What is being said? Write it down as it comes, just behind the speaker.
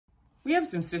We have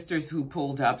some sisters who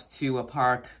pulled up to a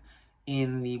park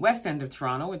in the west end of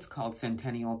Toronto. It's called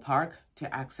Centennial Park,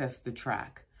 to access the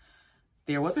track.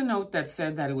 There was a note that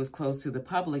said that it was closed to the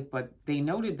public, but they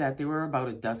noted that there were about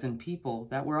a dozen people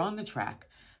that were on the track.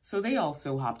 So they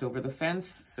also hopped over the fence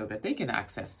so that they can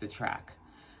access the track.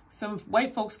 Some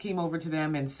white folks came over to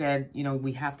them and said, you know,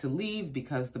 we have to leave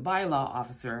because the ByLaw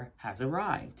officer has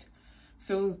arrived.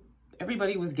 So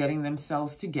everybody was getting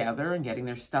themselves together and getting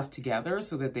their stuff together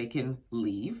so that they can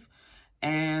leave.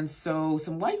 And so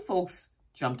some white folks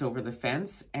jumped over the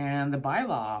fence and the ByLaw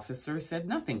officer said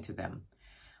nothing to them.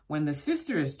 When the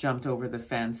sisters jumped over the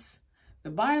fence, the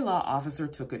ByLaw officer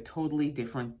took a totally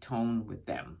different tone with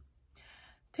them.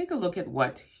 Take a look at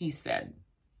what he said.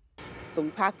 So we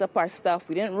packed up our stuff.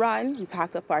 We didn't run. We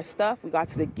packed up our stuff. We got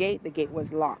to the gate. The gate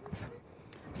was locked.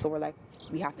 So we're like,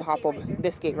 we have to hop over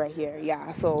this gate right here.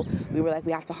 Yeah. So we were like,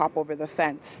 we have to hop over the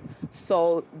fence.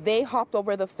 So they hopped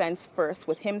over the fence first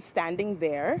with him standing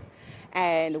there.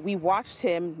 And we watched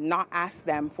him not ask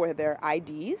them for their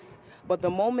IDs. But the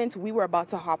moment we were about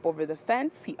to hop over the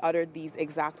fence, he uttered these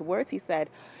exact words. He said,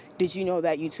 "Did you know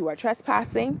that you two are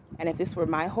trespassing? And if this were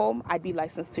my home, I'd be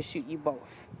licensed to shoot you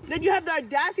both." Then you have the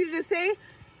audacity to say,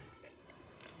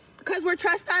 because we're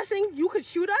trespassing, you could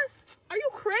shoot us? Are you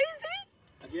crazy?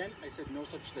 Again, I said no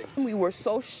such thing. We were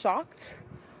so shocked.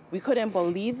 We couldn't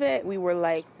believe it. We were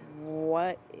like,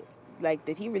 what? Like,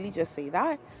 did he really just say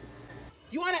that?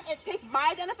 You want to take my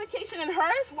identification and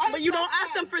hers? Why? But you don't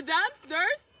ask them for them, theirs?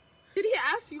 Did he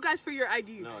ask you guys for your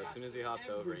ID? No, as soon as we hopped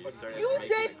over, you started You making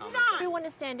did the comments. not. Everyone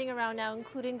is standing around now,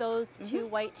 including those two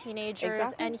white teenagers,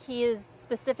 Exactly. and he is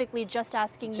specifically just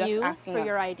asking you for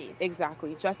your IDs.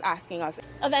 Exactly, just asking us.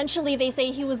 Eventually, they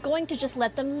say he was going to just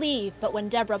let them leave, but when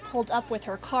Deborah pulled up with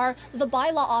her car, the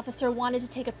ByLaw officer wanted to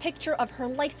take a picture of her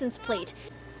license plate.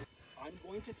 I'm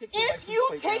going to take your If license you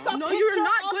plate take down. a No, picture you're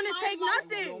not of going to my take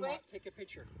license nothing. I will plate, not take a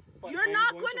picture. But You're I'm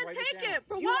not going going to write take down. it.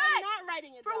 For You what? are not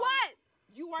writing it For down. what?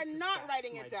 You are not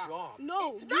writing That's it my down. job.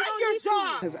 No, It's you not don't your need to.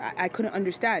 job. Because I couldn't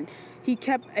understand. He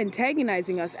kept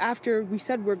antagonizing us after we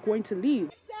said we're going to leave.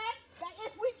 He said that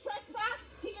if we trespass,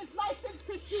 he is licensed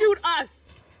to shoot. Shoot us.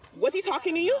 Was he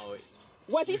talking to you? No,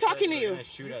 Was he talking to you're you? gonna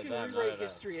shoot at them, not at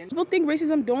us. People think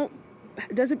racism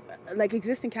doesn't like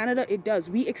exist in Canada. It does.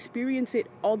 We experience it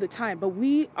all the time, but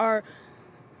we are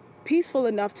peaceful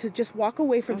enough to just walk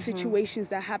away from situations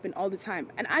that happen all the time.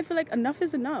 And I feel like enough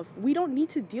is enough. We don't need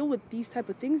to deal with these type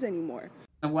of things anymore.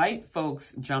 The white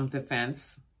folks jumped the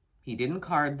fence. He didn't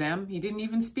card them. He didn't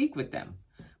even speak with them.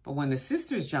 But when the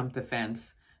sisters jumped the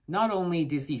fence, not only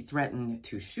did he threaten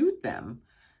to shoot them,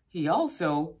 he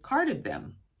also carded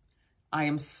them. I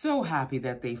am so happy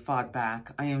that they fought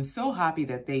back. I am so happy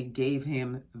that they gave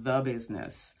him the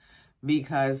business,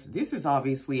 because this is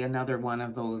obviously another one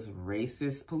of those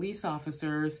racist police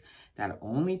officers that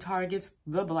only targets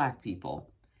the Black people.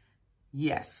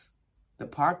 Yes, the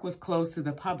park was closed to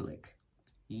the public.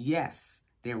 Yes,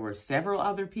 there were several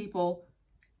other people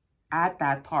at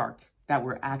that park that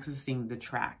were accessing the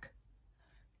track.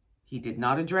 He did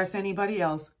not address anybody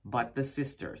else but the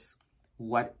sisters.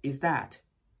 What is that?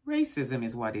 Racism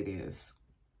is what it is.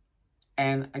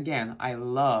 And again, I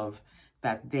love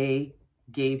that they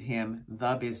gave him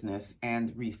the business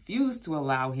and refused to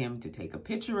allow him to take a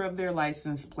picture of their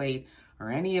license plate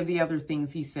or any of the other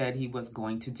things he said he was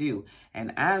going to do.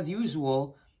 And as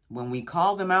usual, when we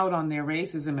call them out on their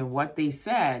racism and what they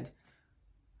said,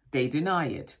 they deny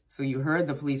it. So you heard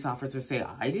the police officer say,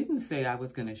 "I didn't say I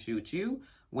was going to shoot you,"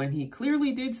 when he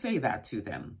clearly did say that to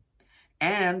them.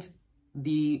 And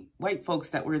the white folks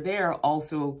that were there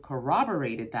also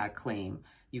corroborated that claim.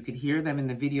 You could hear them in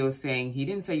the video saying, he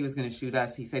didn't say he was going to shoot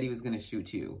us. He said he was going to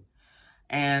shoot you.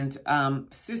 And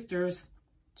sisters,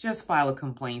 just file a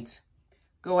complaint.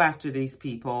 Go after these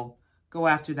people. Go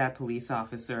after that police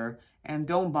officer. And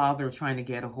don't bother trying to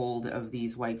get a hold of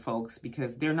these white folks,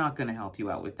 because they're not going to help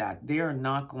you out with that. They're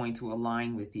not going to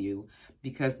align with you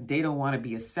because they don't want to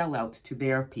be a sellout to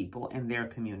their people and their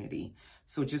community.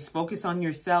 So just focus on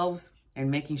yourselves and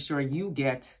making sure you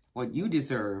get what you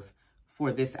deserve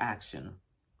for this action.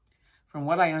 From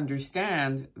what I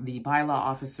understand, the ByLaw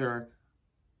officer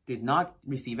did not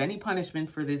receive any punishment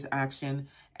for this action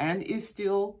and is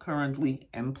still currently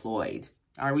employed.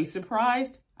 Are we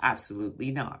surprised?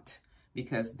 Absolutely not,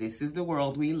 because this is the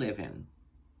world we live in.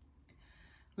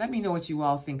 Let me know what you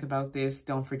all think about this.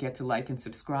 Don't forget to like and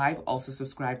subscribe. Also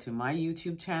subscribe to my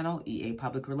YouTube channel, EA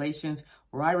Public Relations,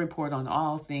 where I report on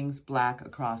all things Black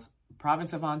across the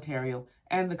province of Ontario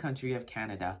and the country of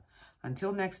Canada.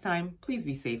 Until next time, please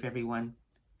be safe, everyone.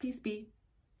 Peace be.